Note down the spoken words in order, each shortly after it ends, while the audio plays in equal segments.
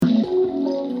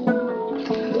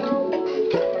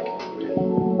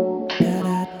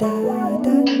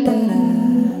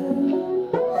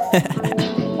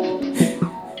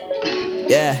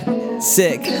Yeah,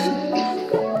 sick.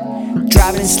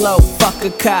 Driving slow, fuck a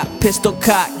cop, pistol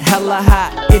cock, hella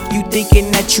hot. If you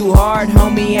thinking that you hard,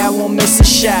 homie, I won't miss a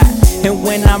shot. And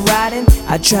when I'm riding,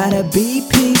 I try to be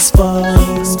peaceful,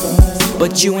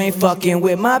 but you ain't fucking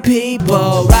with my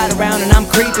people. Ride around and I'm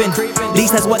creeping, at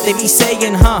least that's what they be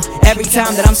saying, huh? Every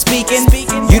time that I'm speaking,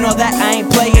 you know that I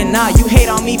ain't playing. Nah, you hate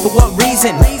on me for what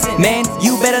reason? Man,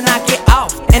 you better knock it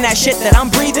off. And that shit that I'm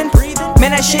breathing,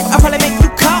 man, that shit I'll probably make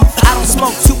you cough. I don't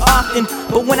smoke too often,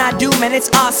 but when I do, man, it's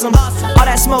awesome. All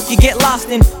that smoke you get lost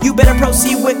in, you better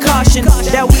proceed with caution.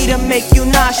 That weed'll make you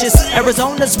nauseous.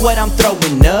 Arizona's what I'm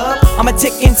throwing up. I'm a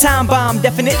ticking time bomb,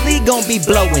 definitely gon' be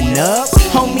blowing up.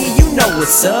 Homie, you know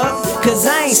what's up, cause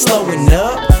I ain't slowing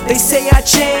up. They say I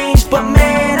changed, but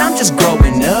man, I'm just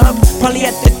growing up. Probably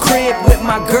at the crib with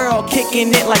my girl,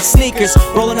 kicking it like sneakers,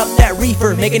 rolling up that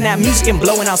reefer, making that music and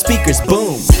blowing out speakers.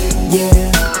 Boom.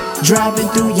 Yeah, driving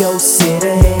through your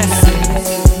city.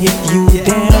 If you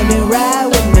down, then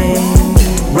ride with me.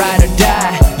 Ride or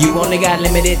die, you only got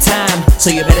limited time, so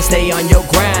you better stay on your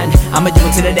grind. I'ma do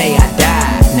it till the day I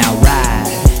die. Now ride.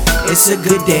 It's a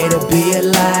good day to be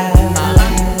alive.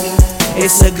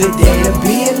 It's a good day to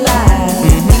be alive.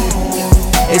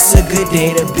 It's a good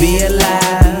day to be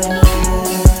alive.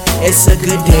 It's a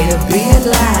good day to be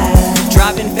alive.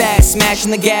 Driving fast,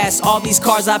 smashing the gas, all these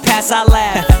cars I pass, I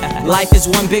laugh. Life is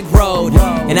one big road,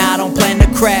 and I don't plan to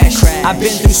crash. I've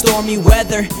been through stormy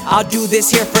weather, I'll do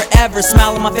this here forever.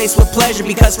 Smile on my face with pleasure,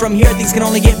 because from here things can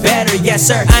only get better. Yes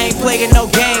sir, I ain't playing no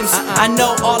games. I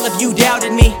know all of you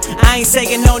doubted me, I ain't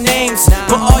saying no names,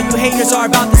 but all you haters are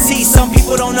about to see. Some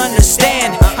people don't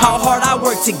understand how hard I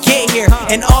work to get here,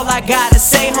 and all I gotta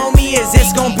say, homie, is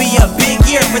it's gonna be a big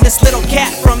year for this little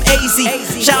cat from AZ.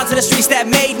 Shout out to the streets that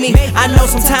made me. I know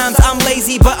sometimes I'm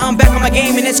lazy, but I'm back on my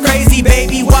game and it's crazy,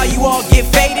 baby. While you all get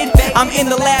faded, I'm in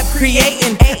the lab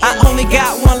creating. I only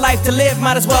got one life to live,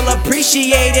 might as well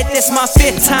appreciate it. This my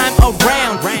 5th time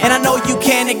around, and I know you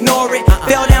can't ignore it.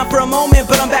 Fell down for a moment,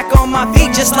 but I'm back on my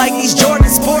feet, just like these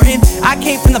Jordans sporting. I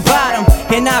came from the bottom,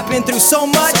 and I've been through so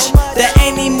much that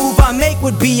any move I make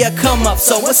would be a come up.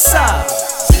 So what's up?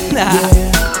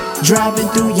 Yeah, driving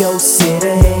through your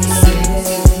city.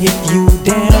 If you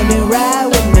down, then ride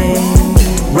with me.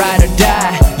 Ride or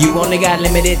die, you only got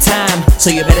limited time, so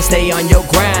you better stay on your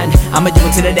grind. I'ma do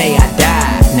it till the day I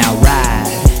die. Now ride.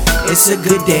 It's a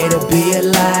good day to be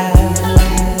alive.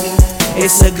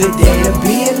 It's a good day to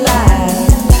be alive.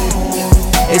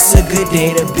 It's a good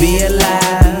day to be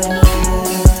alive.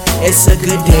 It's a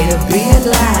good day to be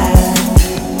alive.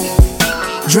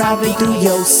 Driving through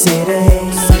your city.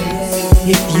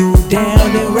 If you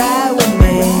down, then ride with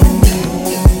me.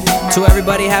 To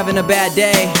everybody having a bad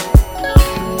day,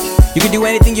 you can do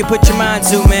anything you put your mind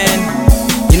to, man.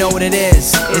 You know what it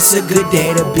is. It's a good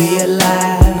day to be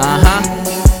alive.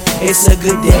 It's a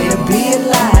good day to be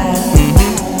alive.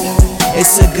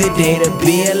 It's a good day to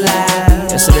be alive.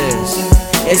 Yes, it is.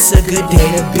 It's a good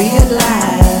day to be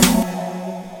alive.